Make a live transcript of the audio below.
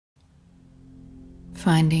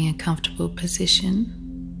Finding a comfortable position.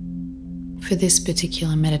 For this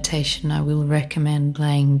particular meditation, I will recommend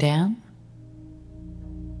laying down.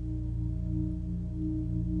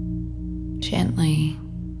 Gently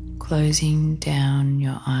closing down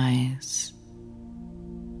your eyes,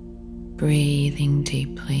 breathing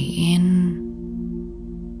deeply in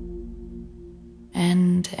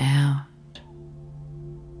and out,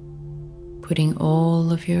 putting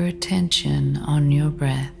all of your attention on your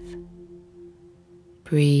breath,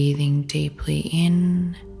 breathing deeply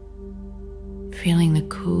in, feeling the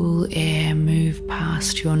cool air move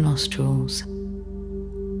past your nostrils,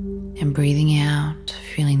 and breathing out,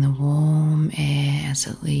 feeling the warm air as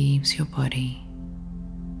it leaves your body,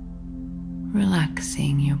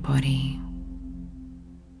 relaxing your body,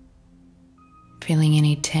 feeling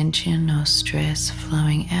any tension or stress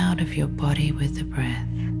flowing out of your body with the breath.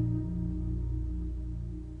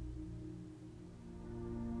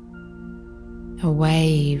 A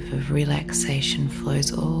wave of relaxation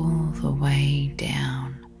flows all the way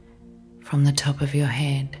down from the top of your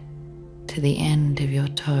head to the end of your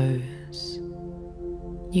toes.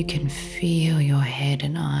 You can feel your head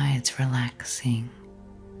and eyes relaxing,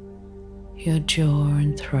 your jaw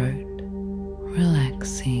and throat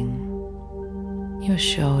relaxing, your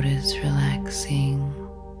shoulders relaxing.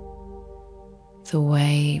 The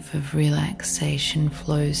wave of relaxation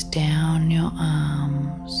flows down your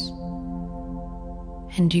arms,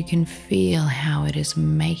 and you can feel how it is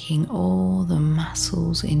making all the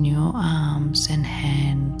muscles in your arms and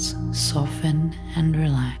hands soften and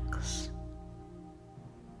relax.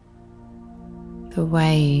 The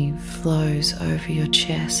wave flows over your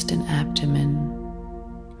chest and abdomen,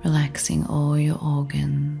 relaxing all your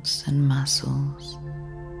organs and muscles.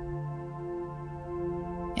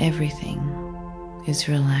 Everything is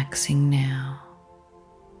relaxing now.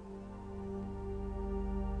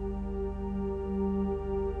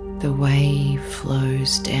 The wave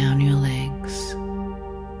flows down your legs,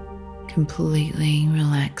 completely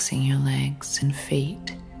relaxing your legs and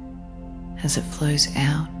feet as it flows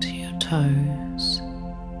out to your toes,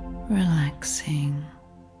 relaxing,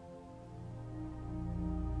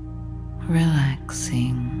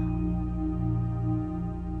 relaxing.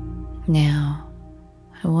 Now,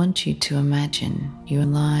 I want you to imagine you are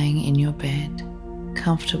lying in your bed,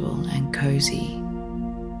 comfortable and cozy.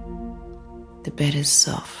 The bed is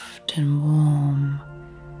soft and warm.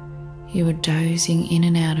 You are dozing in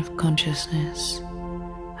and out of consciousness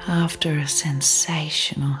after a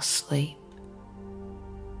sensational sleep.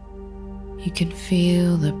 You can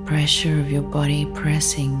feel the pressure of your body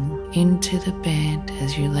pressing into the bed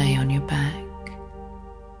as you lay on your back.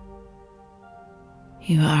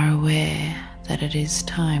 You are aware that it is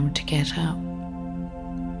time to get up.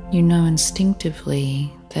 You know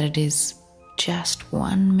instinctively that it is just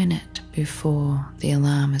 1 minute before the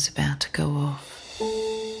alarm is about to go off.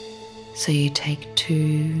 So you take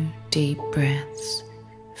 2 deep breaths,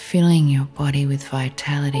 filling your body with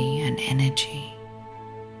vitality and energy.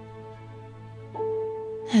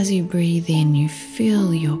 As you breathe in, you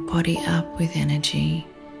fill your body up with energy.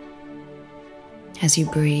 As you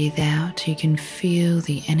breathe out, you can feel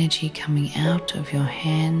the energy coming out of your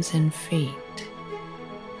hands and feet.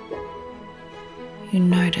 You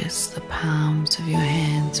notice the palms of your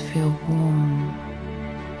hands feel warm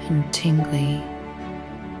and tingly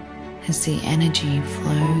as the energy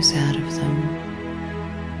flows out of them.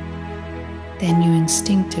 Then you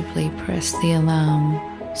instinctively press the alarm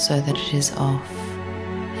so that it is off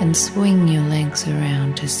and swing your legs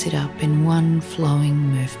around to sit up in one flowing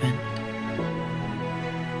movement.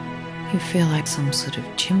 You feel like some sort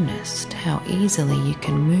of gymnast, how easily you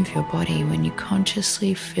can move your body when you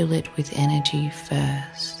consciously fill it with energy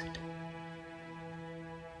first.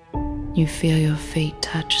 You feel your feet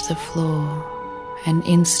touch the floor, and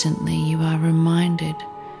instantly you are reminded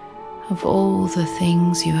of all the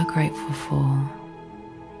things you are grateful for.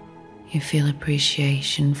 You feel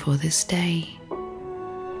appreciation for this day,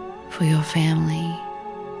 for your family,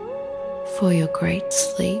 for your great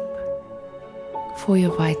sleep, for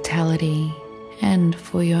your vitality, and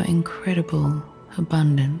for your incredible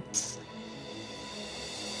abundance.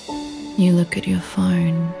 You look at your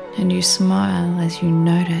phone and you smile as you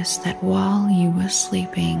notice that while you were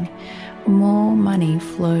sleeping, more money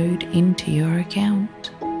flowed into your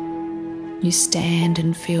account. You stand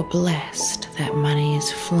and feel blessed that money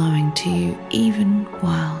is flowing to you even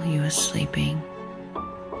while you are sleeping.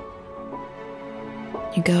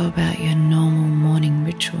 You go about your normal morning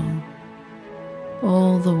ritual.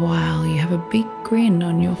 All the while you have a big grin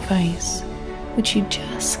on your face, which you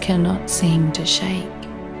just cannot seem to shake.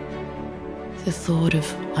 The thought of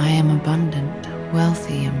I am abundant,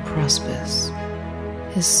 wealthy and prosperous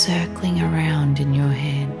is circling around in your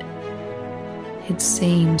head. It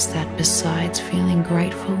seems that besides feeling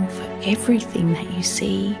grateful for everything that you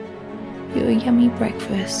see, your yummy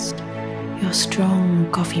breakfast, your strong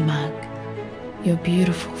coffee mug, your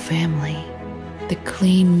beautiful family, the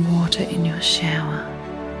clean water in your shower,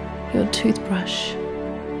 your toothbrush,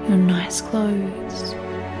 your nice clothes,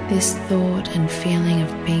 this thought and feeling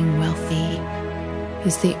of being wealthy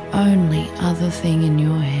is the only other thing in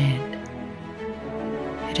your head.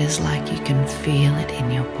 It is like you can feel it in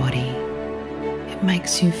your body. It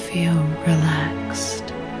makes you feel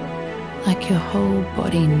relaxed, like your whole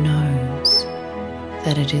body knows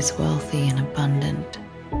that it is wealthy and abundant,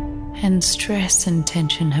 and stress and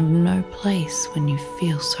tension have no place when you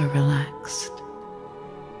feel so relaxed.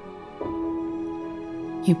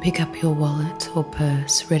 You pick up your wallet or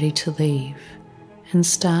purse ready to leave and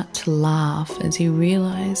start to laugh as you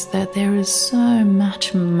realize that there is so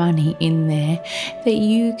much money in there that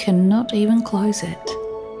you cannot even close it.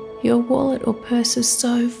 Your wallet or purse is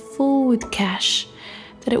so full with cash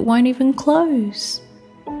that it won't even close.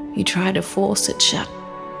 You try to force it shut,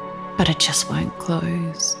 but it just won't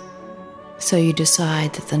close. So you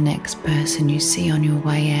decide that the next person you see on your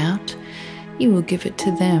way out, you will give it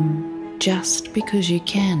to them just because you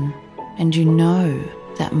can, and you know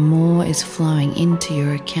that more is flowing into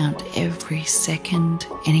your account every second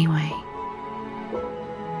anyway.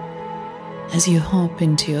 As you hop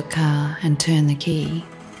into your car and turn the key,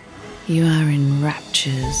 you are in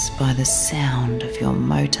raptures by the sound of your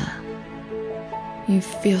motor. You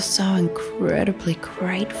feel so incredibly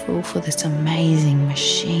grateful for this amazing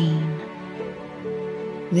machine.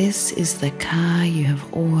 This is the car you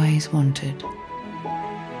have always wanted.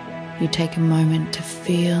 You take a moment to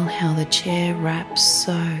feel how the chair wraps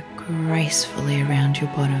so gracefully around your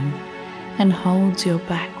bottom and holds your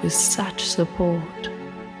back with such support.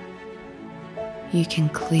 You can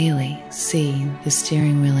clearly see the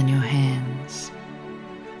steering wheel in your hands,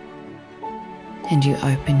 and you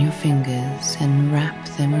open your fingers and wrap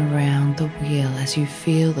them around the wheel as you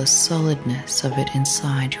feel the solidness of it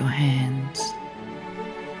inside your hands.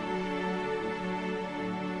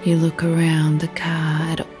 You look around the car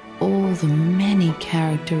at all the many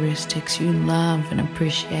characteristics you love and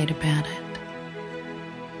appreciate about it.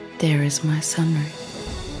 There is my sunroof.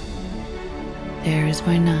 There is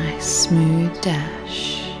my nice smooth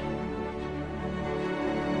dash.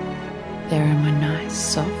 There are my nice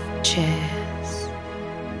soft chairs.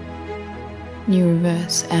 You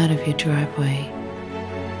reverse out of your driveway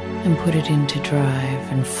and put it into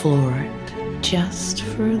drive and floor it just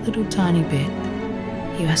for a little tiny bit.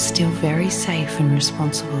 You are still very safe and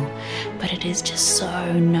responsible, but it is just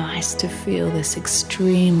so nice to feel this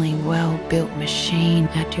extremely well-built machine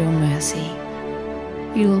at your mercy.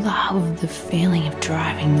 You love the feeling of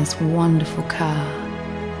driving this wonderful car.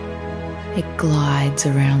 It glides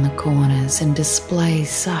around the corners and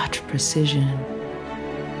displays such precision.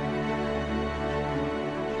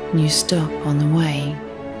 You stop on the way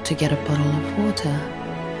to get a bottle of water.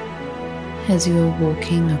 As you are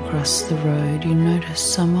walking across the road, you notice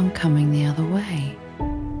someone coming the other way.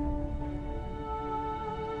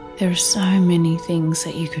 There are so many things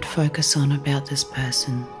that you could focus on about this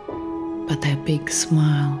person, but their big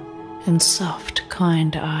smile and soft,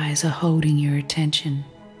 kind eyes are holding your attention.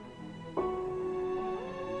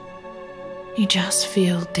 You just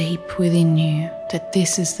feel deep within you that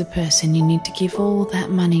this is the person you need to give all that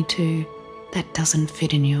money to that doesn't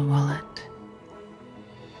fit in your wallet.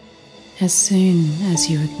 As soon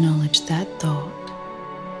as you acknowledge that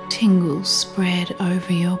thought, tingles spread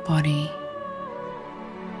over your body.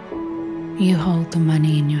 You hold the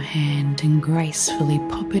money in your hand and gracefully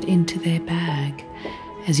pop it into their bag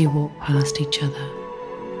as you walk past each other.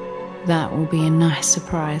 That will be a nice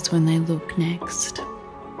surprise when they look next.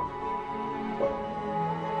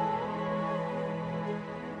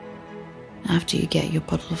 After you get your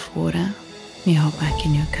bottle of water, you hop back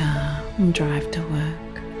in your car and drive to work.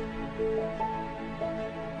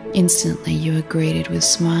 Instantly you are greeted with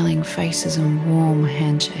smiling faces and warm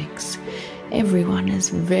handshakes. Everyone is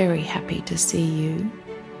very happy to see you.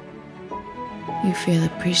 You feel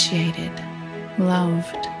appreciated,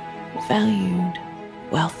 loved, valued,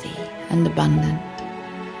 wealthy and abundant.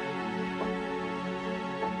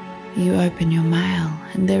 You open your mail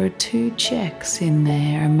and there are 2 checks in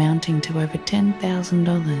there amounting to over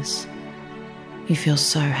 $10,000. You feel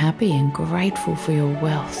so happy and grateful for your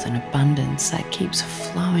wealth and abundance that keeps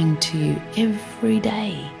flowing to you every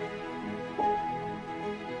day.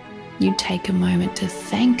 You take a moment to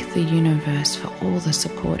thank the universe for all the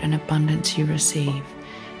support and abundance you receive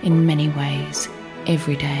in many ways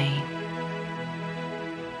every day.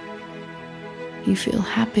 you feel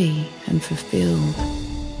happy and fulfilled,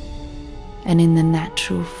 and in the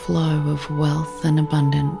natural flow of wealth and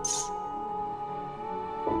abundance.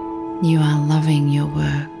 You are loving your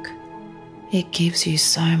work. It gives you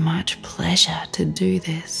so much pleasure to do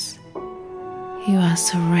this. You are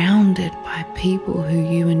surrounded by people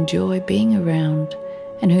who you enjoy being around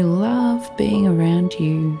and who love being around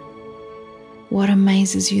you. What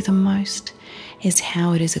amazes you the most is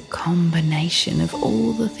how it is a combination of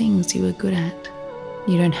all the things you are good at.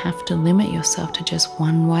 You don't have to limit yourself to just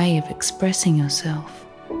one way of expressing yourself.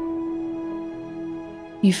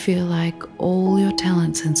 You feel like all your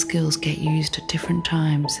talents and skills get used at different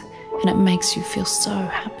times, and it makes you feel so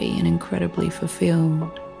happy and incredibly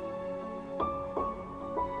fulfilled.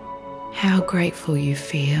 How grateful you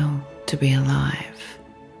feel to be alive,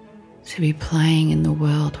 to be playing in the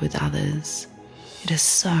world with others. It is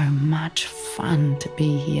so much fun to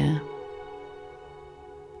be here.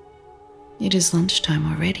 It is lunchtime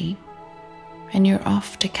already, and you're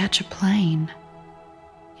off to catch a plane.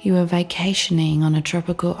 You are vacationing on a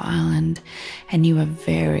tropical island, and you are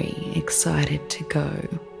very excited to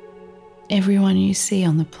go. Everyone you see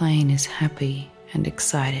on the plane is happy and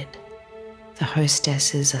excited. The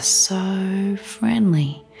hostesses are so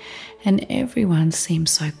friendly, and everyone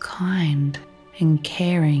seems so kind and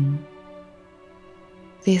caring.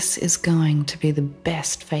 This is going to be the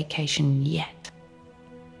best vacation yet.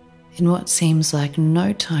 In what seems like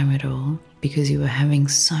no time at all, because you are having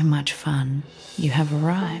so much fun, you have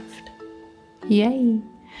arrived. Yay!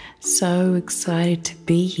 So excited to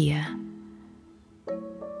be here.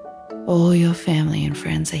 All your family and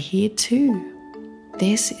friends are here too.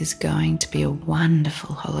 This is going to be a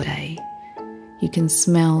wonderful holiday. You can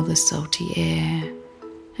smell the salty air,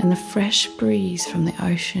 and the fresh breeze from the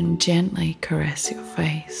ocean gently caress your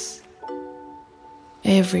face.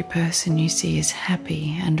 Every person you see is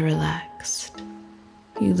happy and relaxed.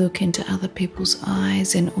 You look into other people's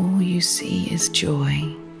eyes and all you see is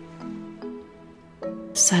joy.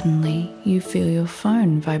 Suddenly, you feel your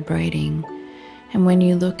phone vibrating, and when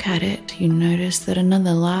you look at it, you notice that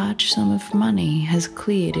another large sum of money has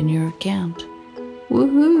cleared in your account.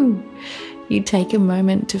 Woohoo! You take a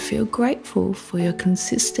moment to feel grateful for your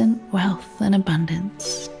consistent wealth and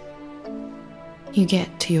abundance. You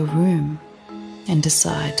get to your room and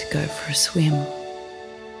decide to go for a swim.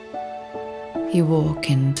 You walk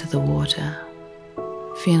into the water,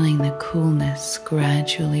 feeling the coolness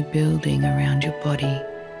gradually building around your body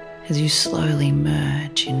as you slowly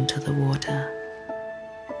merge into the water.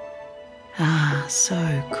 Ah, so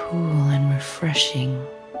cool and refreshing.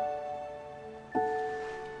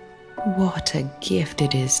 What a gift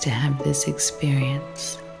it is to have this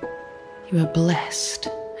experience. You are blessed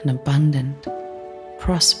and abundant,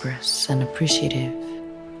 prosperous and appreciative.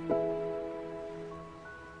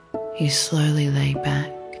 You slowly lay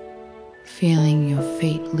back, feeling your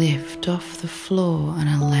feet lift off the floor and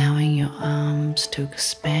allowing your arms to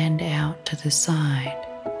expand out to the side,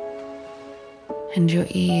 and your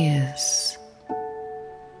ears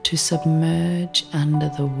to submerge under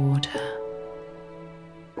the water.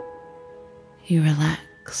 You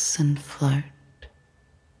relax and float,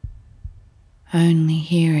 only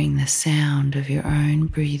hearing the sound of your own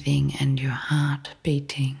breathing and your heart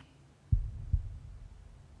beating.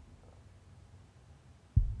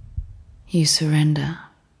 You surrender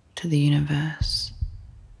to the universe.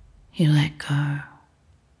 You let go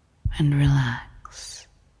and relax.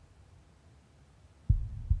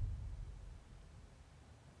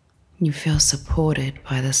 You feel supported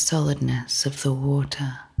by the solidness of the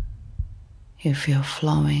water. You feel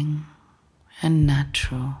flowing and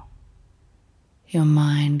natural. Your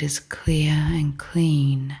mind is clear and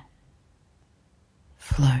clean.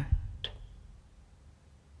 Float.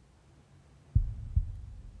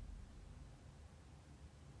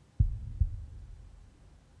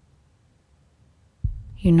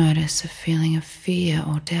 You notice a feeling of fear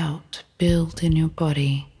or doubt build in your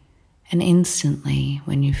body, and instantly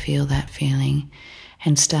when you feel that feeling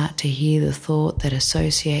and start to hear the thought that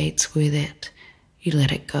associates with it, you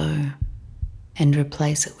let it go and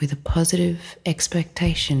replace it with a positive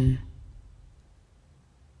expectation.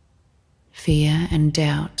 Fear and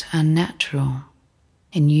doubt are natural,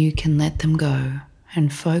 and you can let them go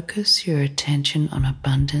and focus your attention on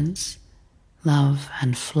abundance, love,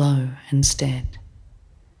 and flow instead.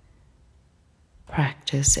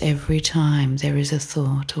 Practice every time there is a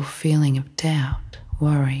thought or feeling of doubt,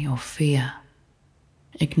 worry, or fear.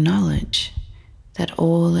 Acknowledge that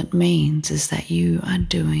all it means is that you are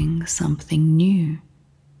doing something new,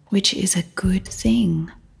 which is a good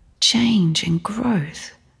thing. Change and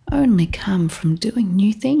growth only come from doing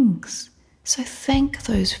new things. So thank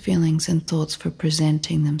those feelings and thoughts for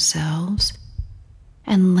presenting themselves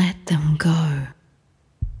and let them go.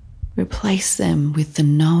 Replace them with the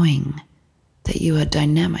knowing that you are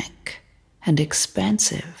dynamic and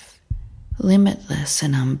expansive, limitless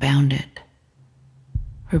and unbounded.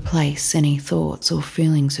 Replace any thoughts or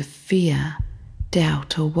feelings of fear,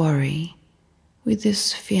 doubt or worry with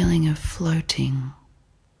this feeling of floating.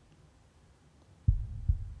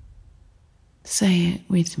 Say it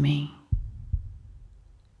with me.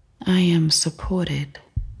 I am supported.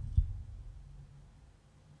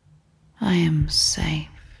 I am safe.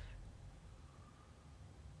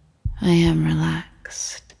 I am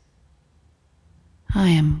relaxed. I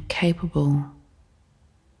am capable.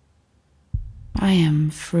 I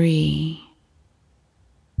am free.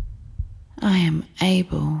 I am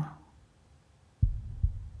able.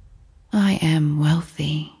 I am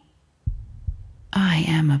wealthy. I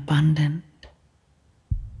am abundant.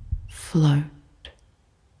 Float.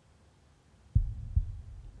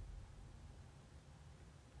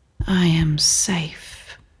 I am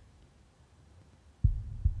safe.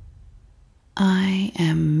 I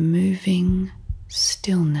am moving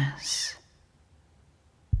stillness.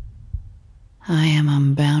 I am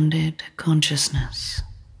unbounded consciousness.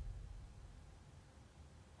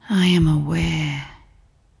 I am aware.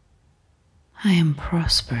 I am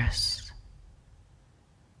prosperous.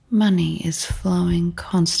 Money is flowing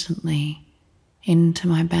constantly into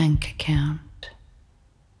my bank account.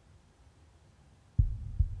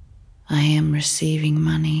 I am receiving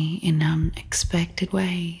money in unexpected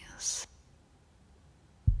ways.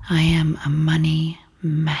 I am a money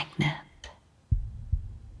magnet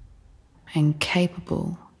and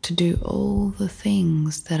capable to do all the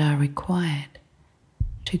things that are required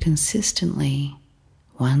to consistently,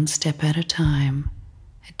 one step at a time,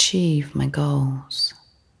 achieve my goals.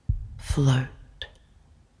 Float.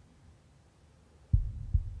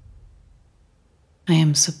 I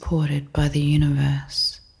am supported by the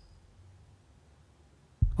universe.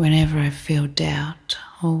 Whenever I feel doubt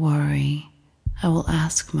or worry, I will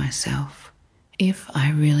ask myself if I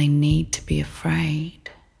really need to be afraid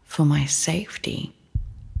for my safety,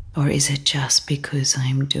 or is it just because I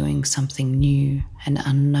am doing something new and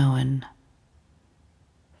unknown?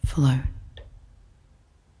 Float.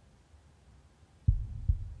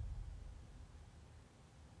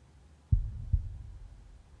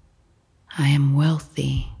 I am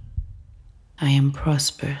wealthy. I am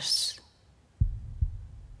prosperous.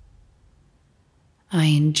 I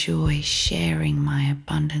enjoy sharing my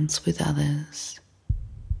abundance with others.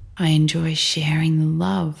 I enjoy sharing the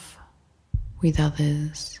love with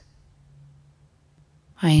others.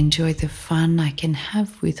 I enjoy the fun I can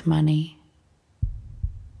have with money.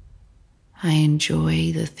 I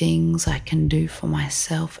enjoy the things I can do for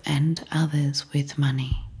myself and others with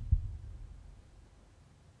money.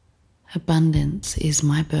 Abundance is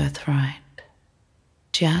my birthright.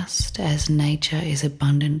 Just as nature is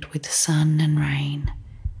abundant with sun and rain,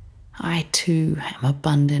 I too am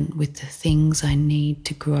abundant with the things I need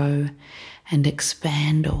to grow and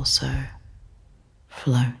expand also.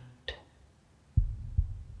 Float.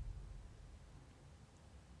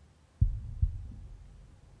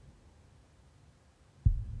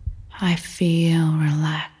 I feel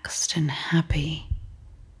relaxed and happy.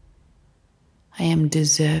 I am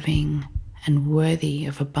deserving and worthy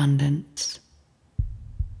of abundance.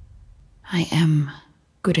 I am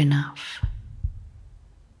good enough.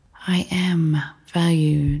 I am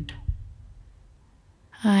valued.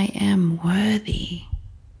 I am worthy.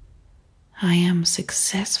 I am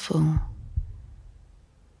successful.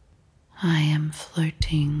 I am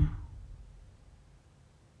floating.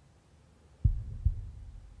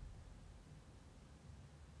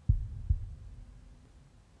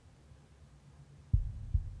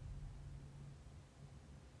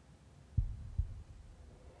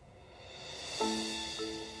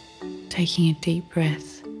 Taking a deep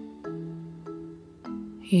breath,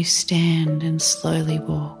 you stand and slowly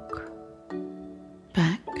walk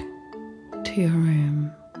back to your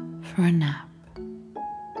room for a nap.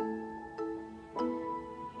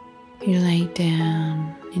 You lay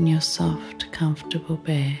down in your soft, comfortable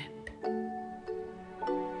bed,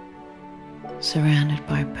 surrounded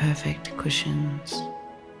by perfect cushions.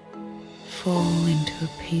 Fall into a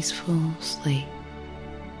peaceful sleep.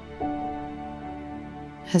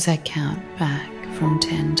 As I count back from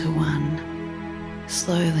 10 to 1,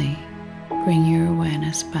 slowly bring your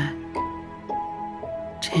awareness back.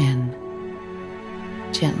 10.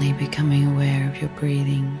 Gently becoming aware of your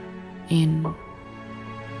breathing in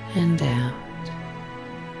and out.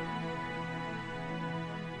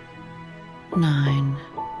 9.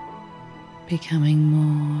 becoming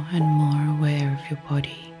more and more aware of your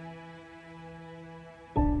body.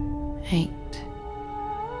 8,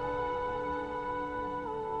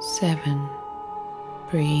 7,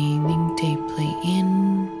 breathing deeply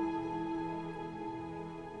in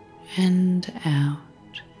and out.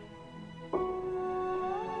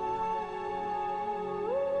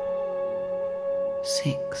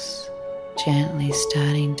 6, gently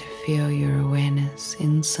starting to feel your awareness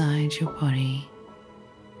inside your body.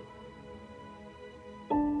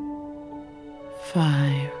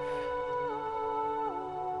 5,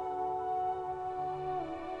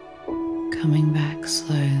 coming back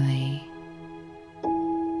slowly.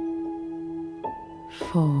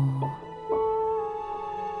 4,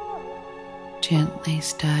 gently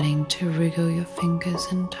starting to wriggle your fingers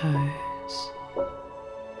and toes.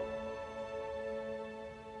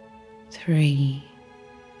 3,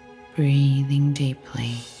 breathing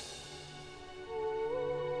deeply,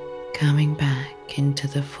 coming back into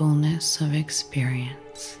the fullness of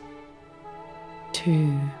experience.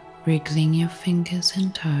 2, wriggling your fingers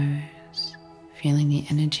and toes, feeling the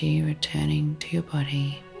energy returning to your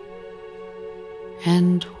body.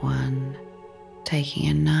 And 1, taking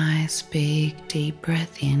a nice big deep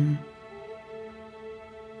breath in,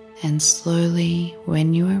 and slowly,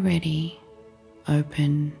 when you are ready,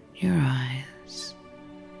 open your eyes.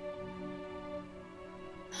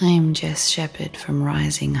 I am Jess Shepherd from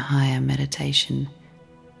Rising Higher Meditation.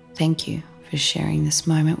 Thank you for sharing this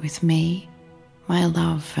moment with me. My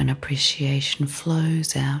love and appreciation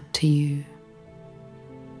flows out to you.